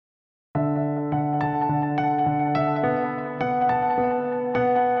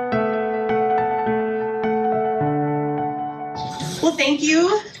Well, thank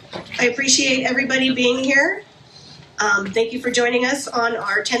you. I appreciate everybody being here. Thank you for joining us on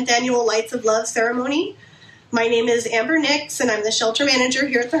our 10th annual Lights of Love ceremony. My name is Amber Nix, and I'm the shelter manager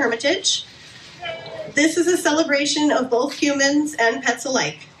here at the Hermitage. This is a celebration of both humans and pets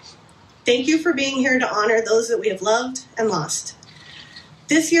alike. Thank you for being here to honor those that we have loved and lost.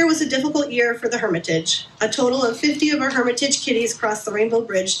 This year was a difficult year for the Hermitage. A total of 50 of our Hermitage kitties crossed the Rainbow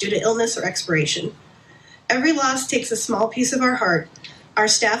Bridge due to illness or expiration. Every loss takes a small piece of our heart. Our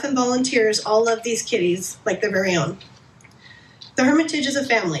staff and volunteers all love these kitties like their very own. The Hermitage is a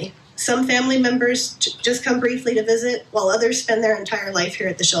family. Some family members just come briefly to visit, while others spend their entire life here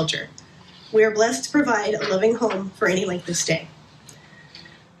at the shelter. We are blessed to provide a loving home for any length of stay.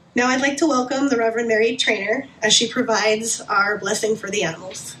 Now I'd like to welcome the Reverend Mary Trainer as she provides our blessing for the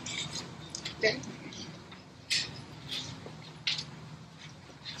animals. Mary.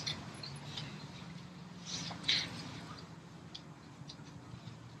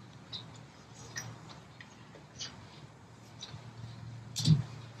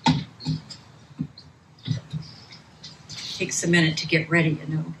 Takes a minute to get ready,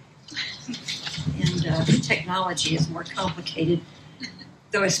 you know. And technology is more complicated,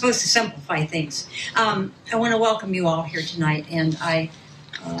 though it's supposed to simplify things. I want to welcome you all here tonight, and I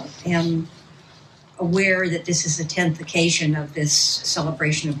am aware that this is the 10th occasion of this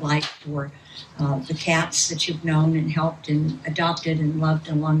celebration of life for the cats that you've known and helped and adopted and loved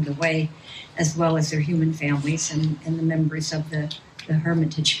along the way, as well as their human families and the members of the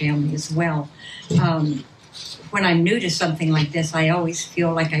Hermitage family as well. When I'm new to something like this, I always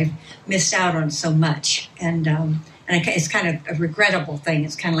feel like I've missed out on so much. And it's kind of a regrettable thing.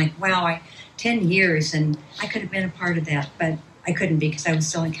 It's kind of like, wow, 10 years, and I could have been a part of that, but I couldn't be because I was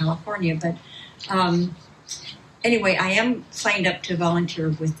still in California. But anyway, I am signed up to volunteer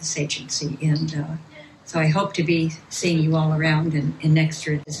with this agency, and so I hope to be seeing you all around and next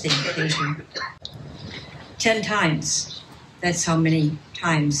year at the same occasion. 10 times. That's how many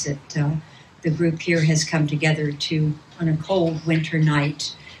times that the group here has come together on a cold winter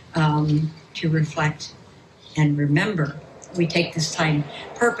night, to reflect and remember. We take this time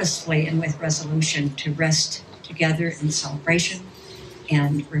purposefully and with resolution to rest together in celebration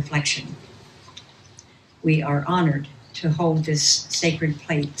and reflection. We are honored to hold this sacred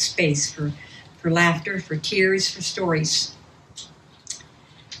space for laughter, for tears, for stories.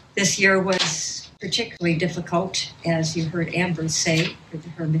 This year was particularly difficult, as you heard Amber say, for the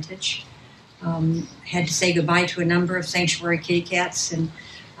Hermitage. Had to say goodbye to a number of sanctuary kitty cats and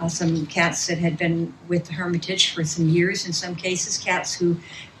some cats that had been with the Hermitage for some years, in some cases cats who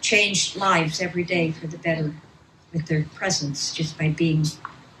changed lives every day for the better with their presence, just by being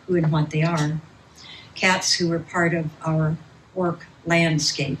who and what they are. Cats who were part of our work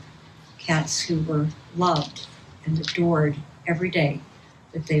landscape, cats who were loved and adored every day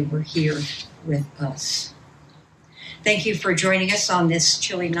that they were here with us. Thank you for joining us on this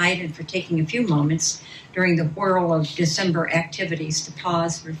chilly night and for taking a few moments during the whirl of December activities to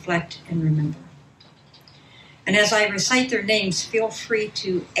pause, reflect, and remember. And as I recite their names, feel free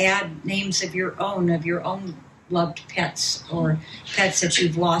to add names of your own loved pets, or pets that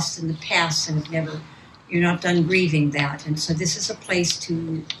you've lost in the past and you're not done grieving that. And so this is a place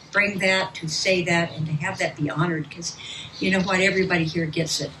to bring that, to say that, and to have that be honored, because you know what, everybody here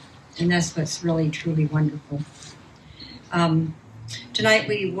gets it. And that's what's really, truly wonderful. Tonight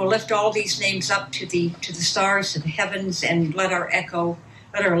we will lift all these names up to the stars, to the heavens, and let our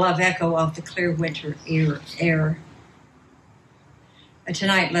love echo off the clear winter air. And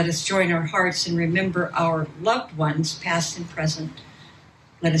tonight, let us join our hearts and remember our loved ones, past and present.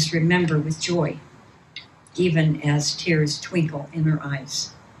 Let us remember with joy, even as tears twinkle in our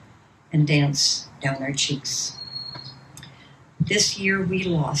eyes and dance down our cheeks. This year we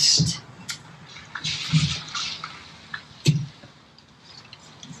lost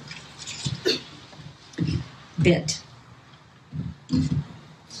Bit,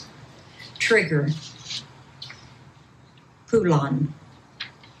 Trigger, Poulon,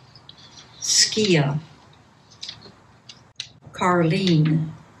 Skia,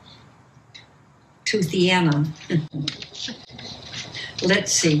 Carlene, Toothiana,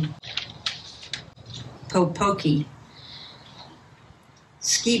 Litzy, Popoki,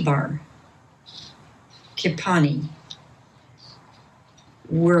 Skibar, Kipani,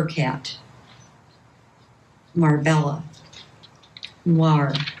 Werkat, Marbella,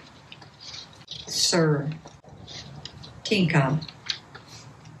 Noir, Sir, Tinka,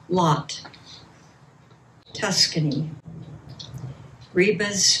 Lot, Tuscany,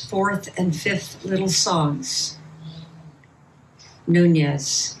 Reba's fourth and fifth little songs,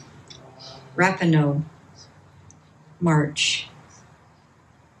 Nunez, Rapinoe, March,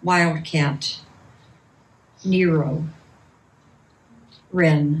 Wildcat, Nero,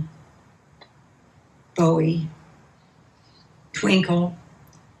 Wren, Bowie, Twinkle,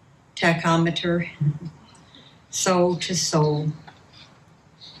 Tachometer, Soul to Soul,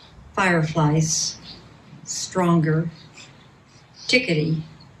 Fireflies, Stronger, Tickety,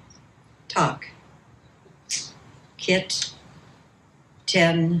 Talk, Kit,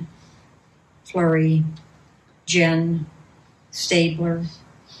 10, Flurry, Jen, Stabler,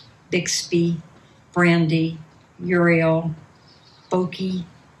 Bixby, Brandy, Uriel, Boki,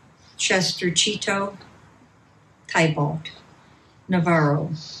 Chester Cheeto, Tybalt,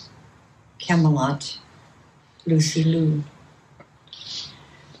 Navarro, Camelot, Lucy Lou,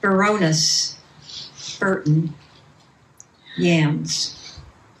 Baroness, Burton, Yams,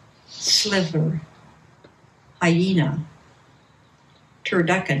 Sliver, Hyena,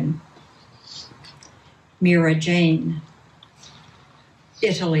 Turducken, Mira Jane,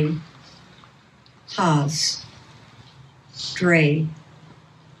 Italy, Haas, Dre,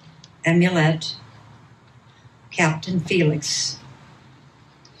 Amulet, Captain Felix,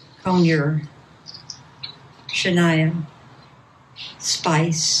 Conure, Shania,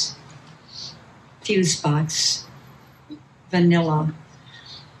 Spice, Fusebox, Vanilla,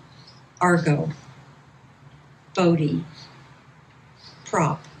 Argo, Bodie,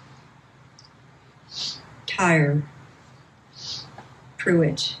 Prop, Tire,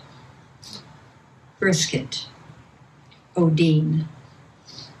 Pruitt, Brisket, Odine,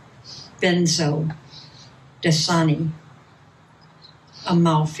 Benzo, Dasani,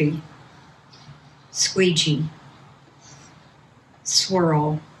 Amalfi, Squeegee,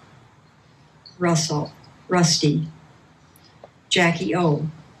 Swirl, Russell, Rusty, Jackie O,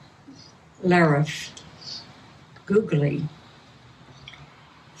 Larif, Googly,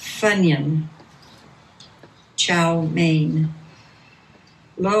 Funyun, Chow Mein,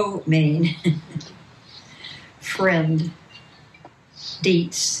 Lo Mein, Friend,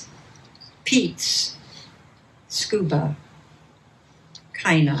 Dietz, Pete's, Scuba,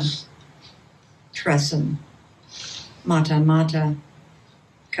 Kaina, Tressum, Mata Mata,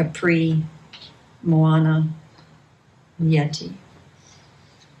 Capri, Moana, Yeti.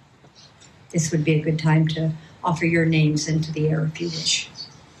 This would be a good time to offer your names into the air if you wish.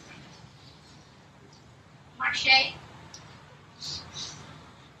 Marche.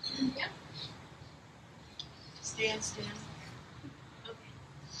 Yeah. Stand.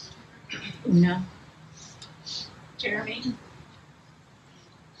 Okay. Una, Jeremy.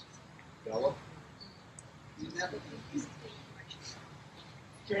 Bella.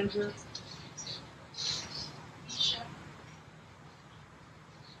 Ginger. Misha.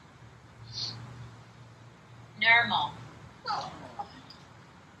 Normal.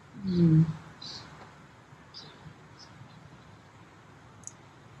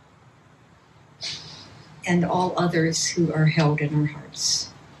 and all others who are held in our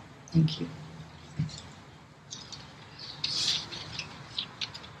hearts. Thank you.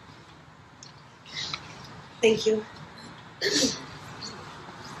 Thank you.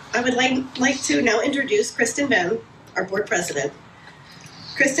 I would like to now introduce Kristen Ben, our board president.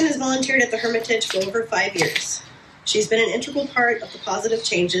 Kristen has volunteered at the Hermitage for over 5 years. She's been an integral part of the positive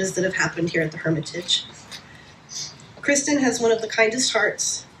changes that have happened here at the Hermitage. Kristen has one of the kindest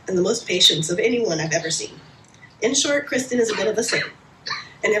hearts and the most patience of anyone I've ever seen. In short, Kristen is a bit of a saint,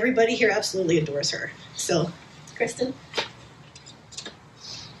 and everybody here absolutely adores her. So, Kristen.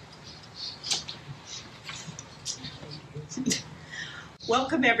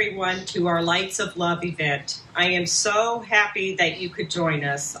 Welcome everyone to our Lights of Love event. I am so happy that you could join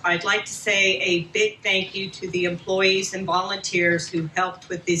us. I'd like to say a big thank you to the employees and volunteers who helped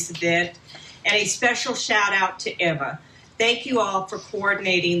with this event, and a special shout out to Emma. Thank you all for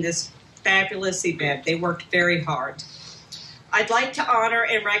coordinating this fabulous event. They worked very hard. I'd like to honor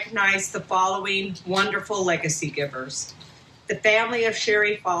and recognize the following wonderful legacy givers: the family of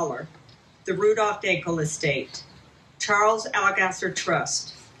Sherry Fowler, the Rudolph Dankel Estate, Charles Algaster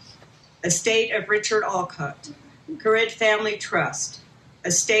Trust, Estate of Richard Alcott, Corrid Family Trust,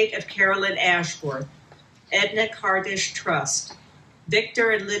 Estate of Carolyn Ashworth, Edna Cardish Trust,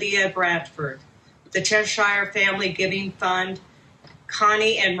 Victor and Lydia Bradford, the Cheshire Family Giving Fund,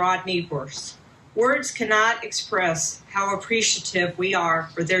 Connie and Rodney Worse. Words cannot express how appreciative we are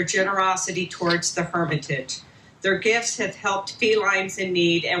for their generosity towards the Hermitage. Their gifts have helped felines in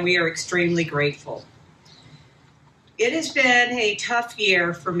need, and we are extremely grateful. It has been a tough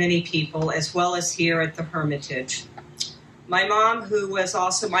year for many people, as well as here at the Hermitage. My mom, who was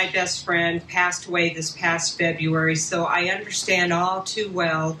also my best friend, passed away this past February, so I understand all too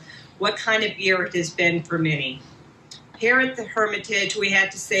well what kind of year it has been for many. Here at the Hermitage, we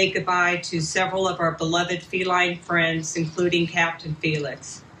had to say goodbye to several of our beloved feline friends, including Captain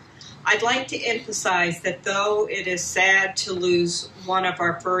Felix. I'd like to emphasize that though it is sad to lose one of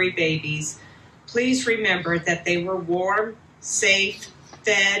our furry babies, please remember that they were warm, safe,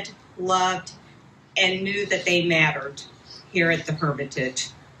 fed, loved, and knew that they mattered here at the Hermitage.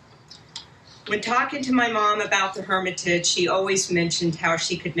 When talking to my mom about the Hermitage, she always mentioned how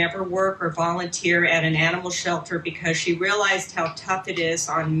she could never work or volunteer at an animal shelter because she realized how tough it is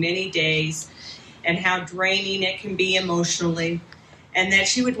on many days and how draining it can be emotionally, and that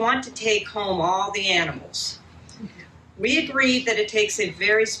she would want to take home all the animals. We agreed that it takes a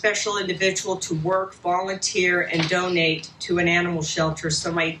very special individual to work, volunteer, and donate to an animal shelter,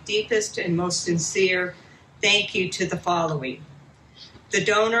 so my deepest and most sincere thank you to the following. The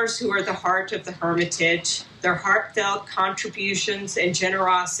donors who are the heart of the Hermitage. Their heartfelt contributions and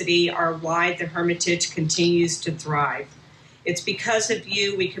generosity are why the Hermitage continues to thrive. It's because of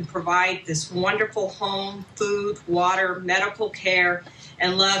you we can provide this wonderful home, food, water, medical care,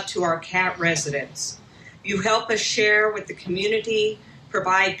 and love to our cat residents. You help us share with the community,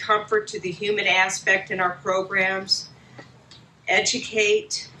 provide comfort to the human aspect in our programs,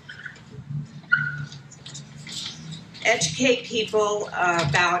 educate people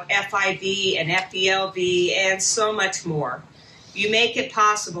about FIV and FELV and so much more. You make it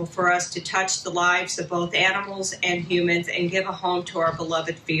possible for us to touch the lives of both animals and humans and give a home to our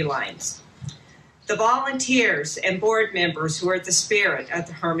beloved felines. The volunteers and board members who are the spirit of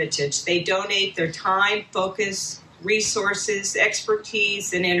the Hermitage, they donate their time, focus, resources,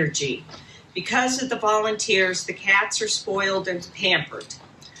 expertise, and energy. Because of the volunteers, the cats are spoiled and pampered.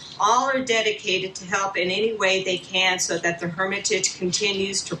 All are dedicated to help in any way they can so that the Hermitage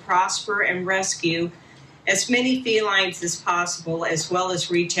continues to prosper and rescue as many felines as possible, as well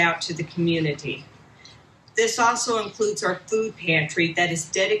as reach out to the community. This also includes our food pantry that is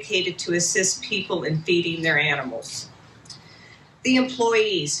dedicated to assist people in feeding their animals. The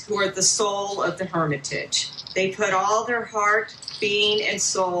employees, who are the soul of the Hermitage, they put all their heart, being, and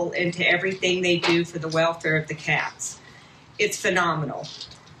soul into everything they do for the welfare of the cats. It's phenomenal.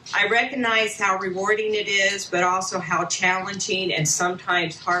 I recognize how rewarding it is, but also how challenging and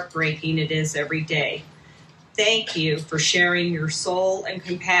sometimes heartbreaking it is every day. Thank you for sharing your soul and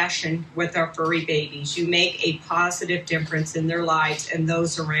compassion with our furry babies. You make a positive difference in their lives and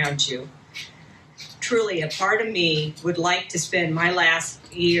those around you. Truly, a part of me would like to spend my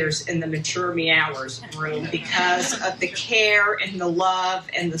last years in the mature meowers room because of the care and the love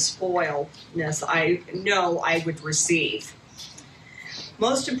and the spoiledness I know I would receive.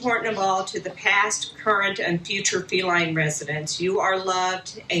 Most important of all, to the past, current, and future feline residents, you are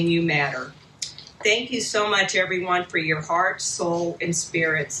loved and you matter. Thank you so much, everyone, for your heart, soul, and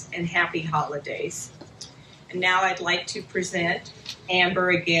spirits, and happy holidays. And now I'd like to present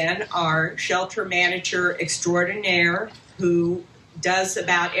Amber again, our shelter manager extraordinaire, who does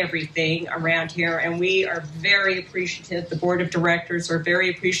about everything around here. And we are very appreciative. The board of directors are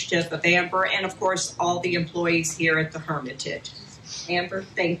very appreciative of Amber and, of course, all the employees here at the Hermitage. Amber,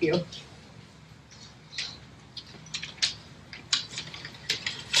 thank you.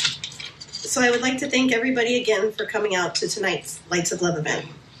 So I would like to thank everybody again for coming out to tonight's Lights of Love event.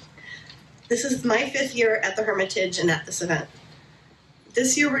 This is my 5th year at the Hermitage and at this event.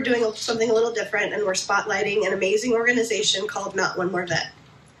 This year we're doing something a little different, and we're spotlighting an amazing organization called Not One More Vet.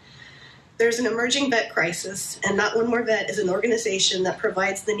 There's an emerging vet crisis, and Not One More Vet is an organization that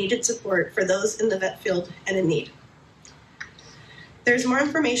provides the needed support for those in the vet field and in need. There's more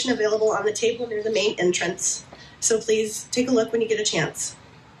information available on the table near the main entrance, so please take a look when you get a chance.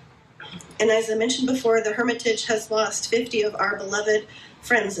 And as I mentioned before, the Hermitage has lost 50 of our beloved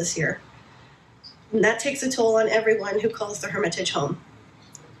friends this year. And that takes a toll on everyone who calls the Hermitage home.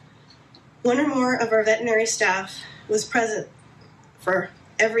 One or more of our veterinary staff was present for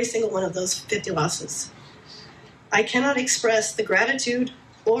every single one of those 50 losses. I cannot express the gratitude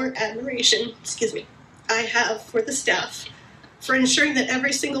or admiration, I have for the staff for ensuring that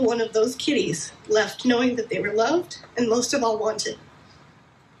every single one of those kitties left knowing that they were loved and most of all wanted.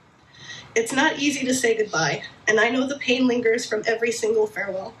 It's not easy to say goodbye, and I know the pain lingers from every single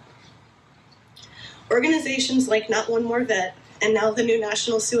farewell. Organizations like Not One More Vet and now the new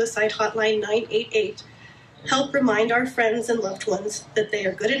National Suicide Hotline 988 help remind our friends and loved ones that they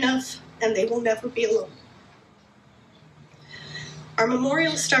are good enough and they will never be alone. Our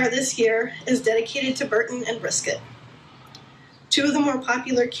memorial star this year is dedicated to Burton and Brisket, 2 of the more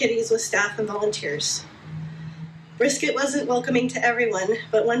popular kitties with staff and volunteers. Brisket wasn't welcoming to everyone,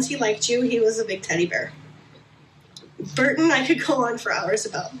 but once he liked you, he was a big teddy bear. Burton, I could go on for hours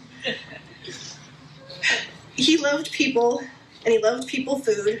about. He loved people, and he loved people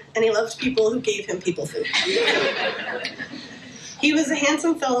food, and he loved people who gave him people food. He was a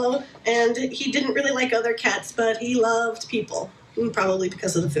handsome fellow, and he didn't really like other cats, but he loved people, probably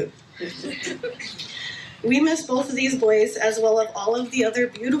because of the food. We miss both of these boys, as well as all of the other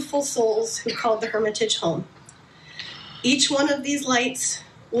beautiful souls who called the Hermitage home. Each one of these lights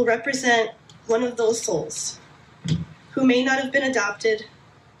will represent one of those souls who may not have been adopted,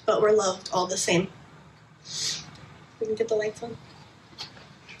 but were loved all the same. We can get the lights on.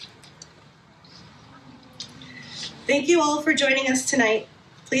 Thank you all for joining us tonight.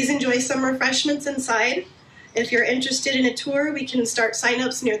 Please enjoy some refreshments inside. If you're interested in a tour, we can start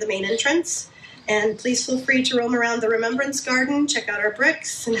sign-ups near the main entrance. And please feel free to roam around the Remembrance Garden, check out our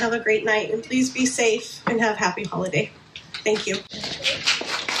bricks, and have a great night. And please be safe and have a happy holiday. Thank you.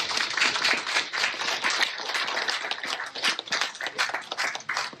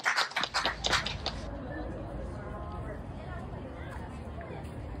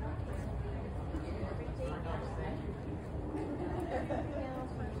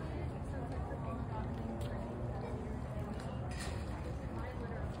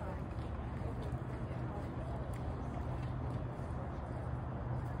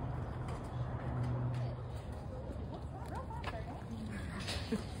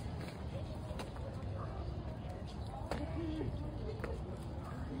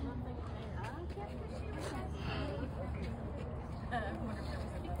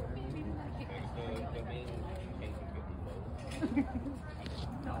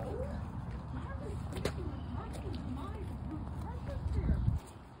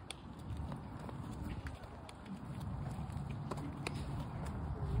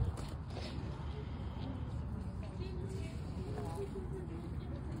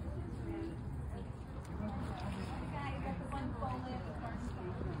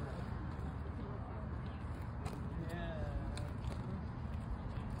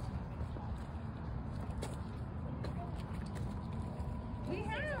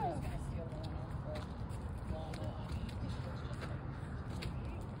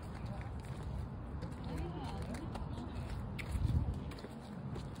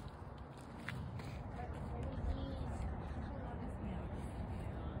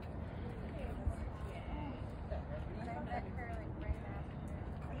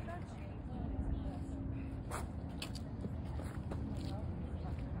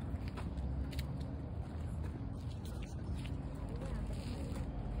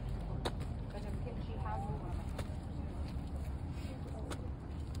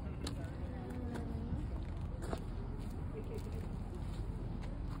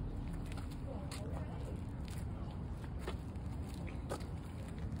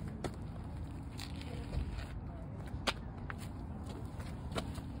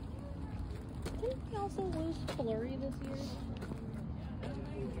 Didn't he also lose Flurry this year?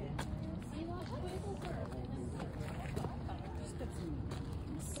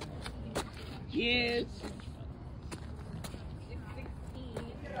 Yes.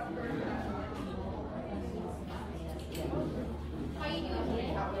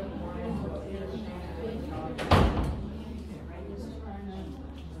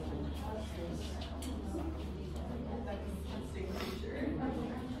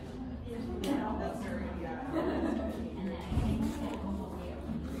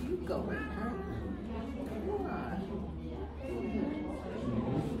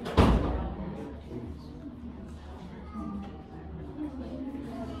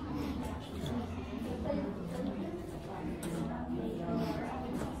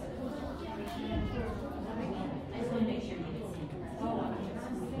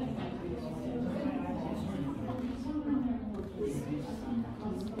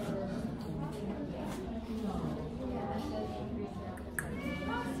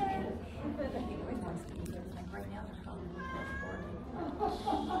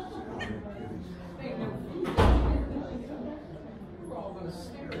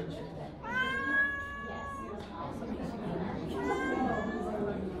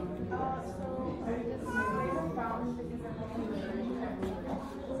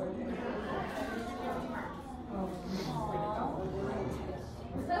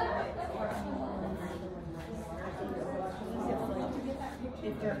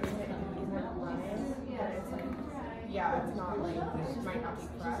 If there isn't lemon, it's like, yeah, it's not like, it might not be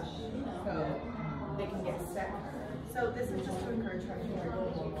fresh, so they can get sick. So this is just to encourage fresh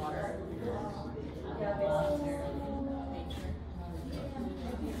drinkable water. Yeah, nature.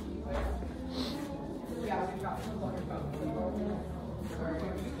 Yeah, we've got some water boats.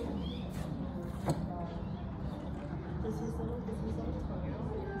 This is little.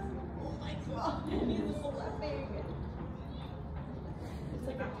 Oh my god, he's so laughing.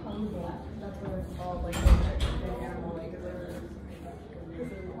 Humboldt. That's what it's called. Like